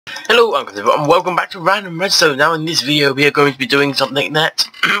Hello and welcome back to Random Redstone. Now in this video we are going to be doing something that,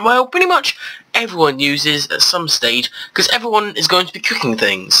 well, pretty much everyone uses at some stage, because everyone is going to be cooking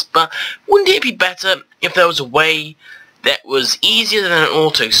things. But wouldn't it be better if there was a way that was easier than an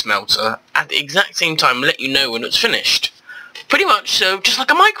auto smelter, at the exact same time let you know when it's finished? Pretty much so, just like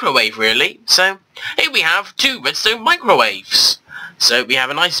a microwave really. So here we have two redstone microwaves. So we have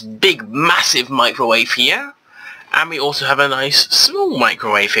a nice big massive microwave here, and we also have a nice small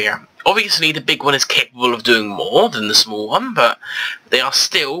microwave here. Obviously the big one is capable of doing more than the small one, but they are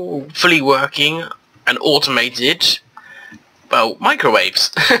still fully working and automated, well,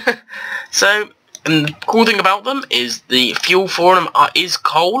 microwaves. So, and the cool thing about them is the fuel for them is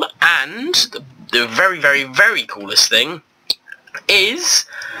coal, and the very coolest thing is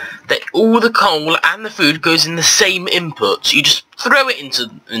that all the coal and the food goes in the same input. You just throw it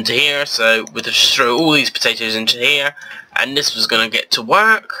into here. So we just throw all these potatoes into here, and this was going to get to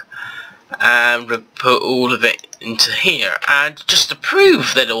work, and we'll put all of it into here. And just to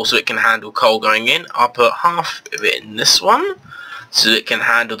prove that also it can handle coal going in, I'll put half of it in this one so it can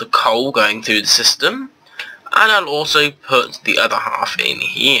handle the coal going through the system, and I'll also put the other half in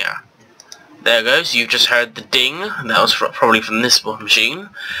here. There goes, you've just heard the ding. That was probably from this machine.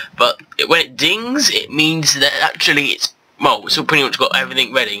 But when it dings, it means that actually it's pretty much got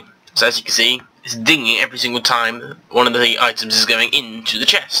everything ready. So as you can see, it's dinging every single time one of the items is going into the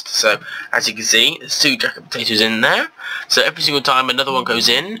chest. So as you can see, there's two jacket potatoes in there. So every single time another one goes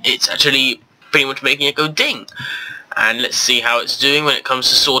in, it's actually pretty much making it go ding. And let's see how it's doing when it comes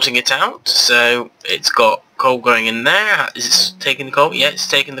to sorting it out. So it's got coal going in there. Is it taking the coal? Yeah, it's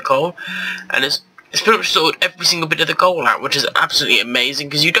taking the coal, and it's pretty much sorted every single bit of the coal out, which is absolutely amazing,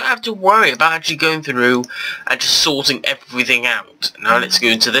 because you don't have to worry about actually going through and just sorting everything out. Now let's go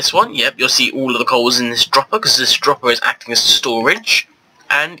into this one. Yep, you'll see all of the coals in this dropper, because this dropper is acting as storage.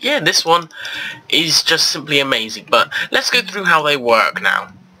 And yeah, this one is just simply amazing. But let's go through how they work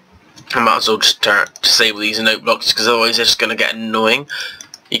now. I might as well just disable these note blocks, because otherwise they're just going to get annoying.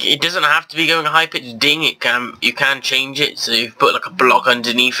 It doesn't have to be going a high-pitched ding. You can change it, so you put like a block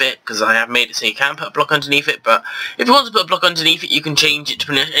underneath it, because I have made it so you can put a block underneath it. But if you want to put a block underneath it, you can change it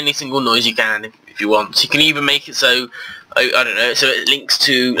to any single noise you can if you want. So you can even make it so, I don't know, so it links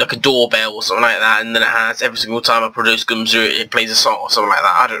to like a doorbell or something like that, and then it has every single time a produce comes through it plays a song or something like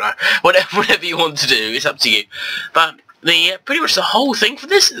that. I don't know, whatever you want to do, it's up to you. But pretty much the whole thing for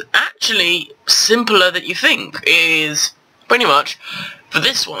this is actually simpler than you think. It is pretty much, for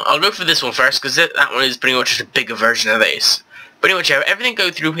this one, I'll go for this one first, because that one is pretty much just a bigger version of this. Pretty much everything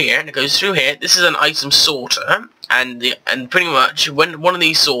goes through here, and it goes through here. This is an item sorter, and pretty much when one of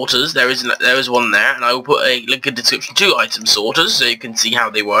these sorters, there is one there, and I will put a link in the description to item sorters so you can see how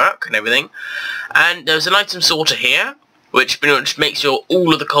they work and everything. And there's an item sorter here, which pretty much makes sure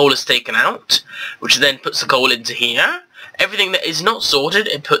all of the coal is taken out, which then puts the coal into here. Everything that is not sorted,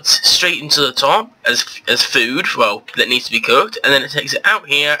 it puts straight into the top as food, well, that needs to be cooked, and then it takes it out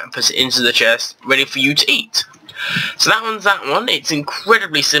here and puts it into the chest, ready for you to eat. So that one's that one. It's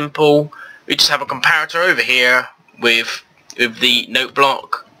incredibly simple. We just have a comparator over here with the note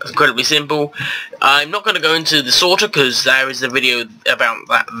block. It's incredibly simple. I'm not going to go into the sorter, because there is a video about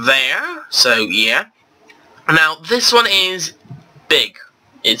that there, so yeah. Now, this one is big.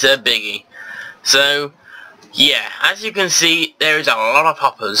 It's a biggie. So, yeah, as you can see, there is a lot of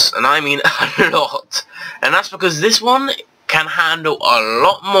hoppers, and I mean a lot. And that's because this one can handle a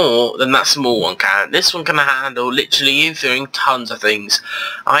lot more than that small one can. This one can handle literally you throwing tons of things.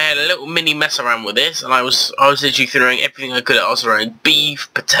 I had a little mini mess around with this, and I was literally throwing everything I could. I was throwing beef,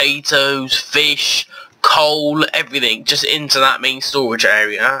 potatoes, fish, coal, everything just into that main storage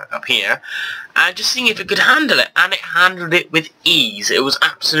area up here, and just seeing if it could handle it, and it handled it with ease. It was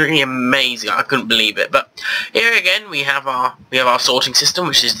absolutely amazing. I couldn't believe it. But here again we have our sorting system,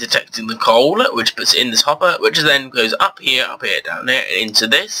 which is detecting the coal, which puts it in this hopper, which then goes up here, down there, into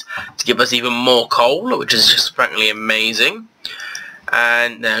this to give us even more coal, which is just frankly amazing.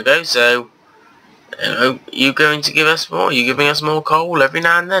 And there we go. So you going to give us more? Are you giving us more coal every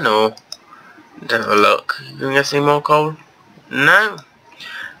now and then, or? Let's have a look. You gonna see more coal? No?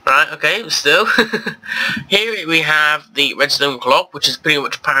 Right, okay, but still. Here we have the redstone clock, which is pretty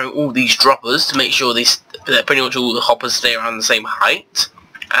much powering all these droppers to make sure that pretty much all the hoppers stay around the same height.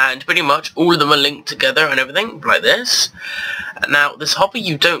 And pretty much all of them are linked together and everything, like this. Now, this hopper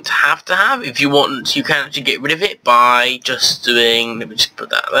you don't have to have. If you want, you can actually get rid of it by just doing, let me just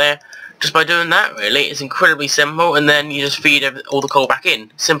put that there. Just by doing that, really. It's incredibly simple, and then you just feed all the coal back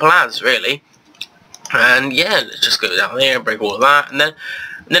in. Simple as, really. And yeah, let's just go down there and break all of that, and then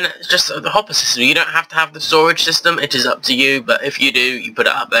And then it's just the hopper system. You don't have to have the storage system. It is up to you. But if you do, you put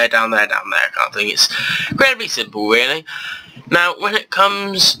it up there, down there, down there, kind of thing. It's incredibly simple, really. Now, when it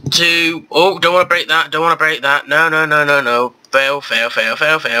comes to... Oh, don't want to break that. Don't want to break that. No, no, no, no, no. Fail, fail, fail,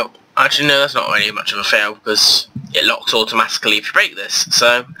 fail, fail. Actually, no, that's not really much of a fail because it locks automatically if you break this.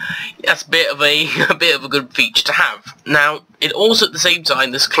 So that's a bit of a good feature to have. Now, it also at the same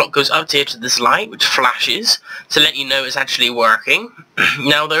time this clock goes up here to this light which flashes to let you know it's actually working.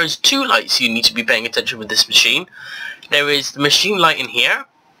 Now there is two lights you need to be paying attention with this machine. There is the machine light in here.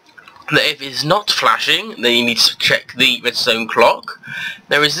 That if it's not flashing, then you need to check the redstone clock.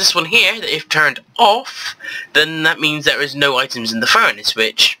 There is this one here that if turned off, then that means there is no items in the furnace,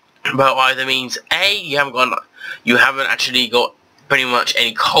 which well either means A, you haven't actually got pretty much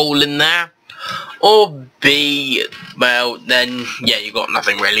any coal in there, or B, well then yeah, you got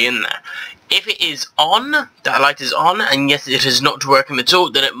nothing really in there. If it is on, that light is on, and yes it is not working at all,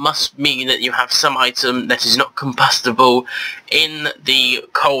 then it must mean that you have some item that is not combustible in the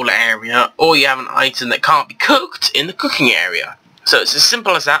coal area, or you have an item that can't be cooked in the cooking area. So it's as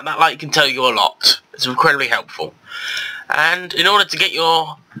simple as that. That light can tell you a lot. It's incredibly helpful. And in order to get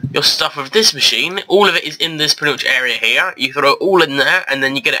your stuff with this machine, all of it is in this pretty much area here. You throw it all in there, and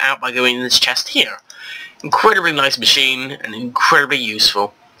then you get it out by going in this chest here. Incredibly nice machine, and incredibly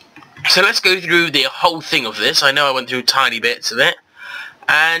useful. So let's go through the whole thing of this. I know I went through tiny bits of it.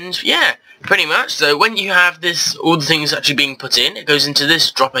 And yeah, pretty much. So when you have this, all the things actually being put in, it goes into this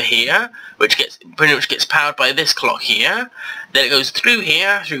dropper here, which pretty much gets powered by this clock here. Then it goes through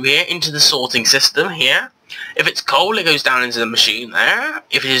here, into the sorting system here. If it's coal, it goes down into the machine there.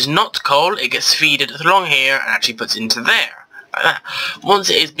 If it is not coal, it gets feeded along here and actually puts into there. Like that. Once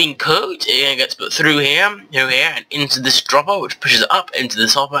it is being cooked, it gets put through here, and into this dropper, which pushes it up into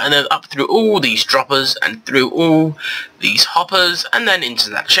this hopper, and then up through all these droppers, and through all these hoppers, and then into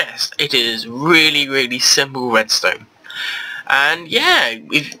that chest. It is really, really simple redstone. And yeah,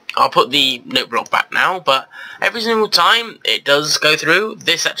 I'll put the note block back now, but every single time it does go through,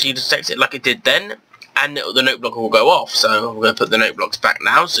 this actually detects it like it did then, and the note block will go off. So I'm going to put the note blocks back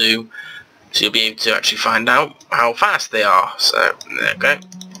now, so you'll be able to actually find out how fast they are. So there we go,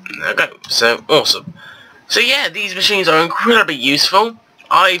 there we go. So awesome. So yeah, these machines are incredibly useful.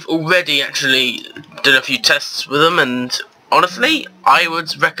 I've already actually done a few tests with them, and honestly, I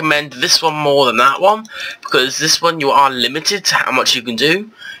would recommend this one more than that one, because this one you are limited to how much you can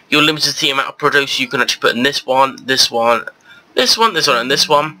do. You're limited to the amount of produce you can actually put in this one, this one, this one, this one, and this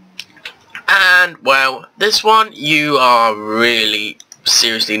one. And well, this one you are really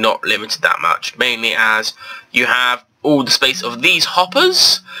seriously not limited that much, mainly as you have all the space of these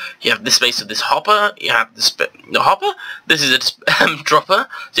hoppers, you have the space of this hopper, you have the hopper, this is a dropper,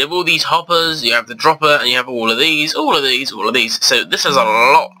 so you have all these hoppers, you have the dropper, and you have all of these, all of these, all of these. So this has a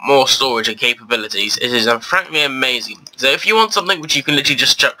lot more storage and capabilities. It is frankly amazing. So if you want something which you can literally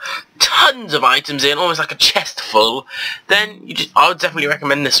just chuck tons of items in, almost like a chest full, then I would definitely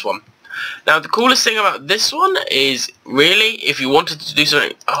recommend this one. Now the coolest thing about this one is, really, if you wanted to do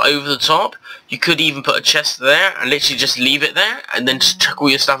something over the top, you could even put a chest there and literally just leave it there and then just chuck all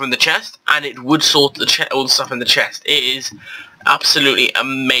your stuff in the chest, and it would sort all the stuff in the chest. It is absolutely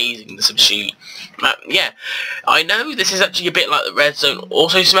amazing, this machine. Yeah, I know this is actually a bit like the redstone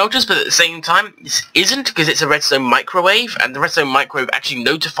auto smelters, but at the same time this isn't, because it's a redstone microwave, and the redstone microwave actually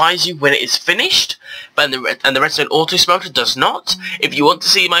notifies you when it is finished, but the redstone auto smelter does not. If you want to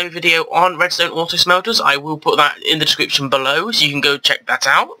see my video on redstone auto smelters, I will put that in the description below, so you can go check that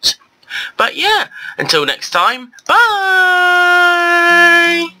out. But yeah, until next time, bye!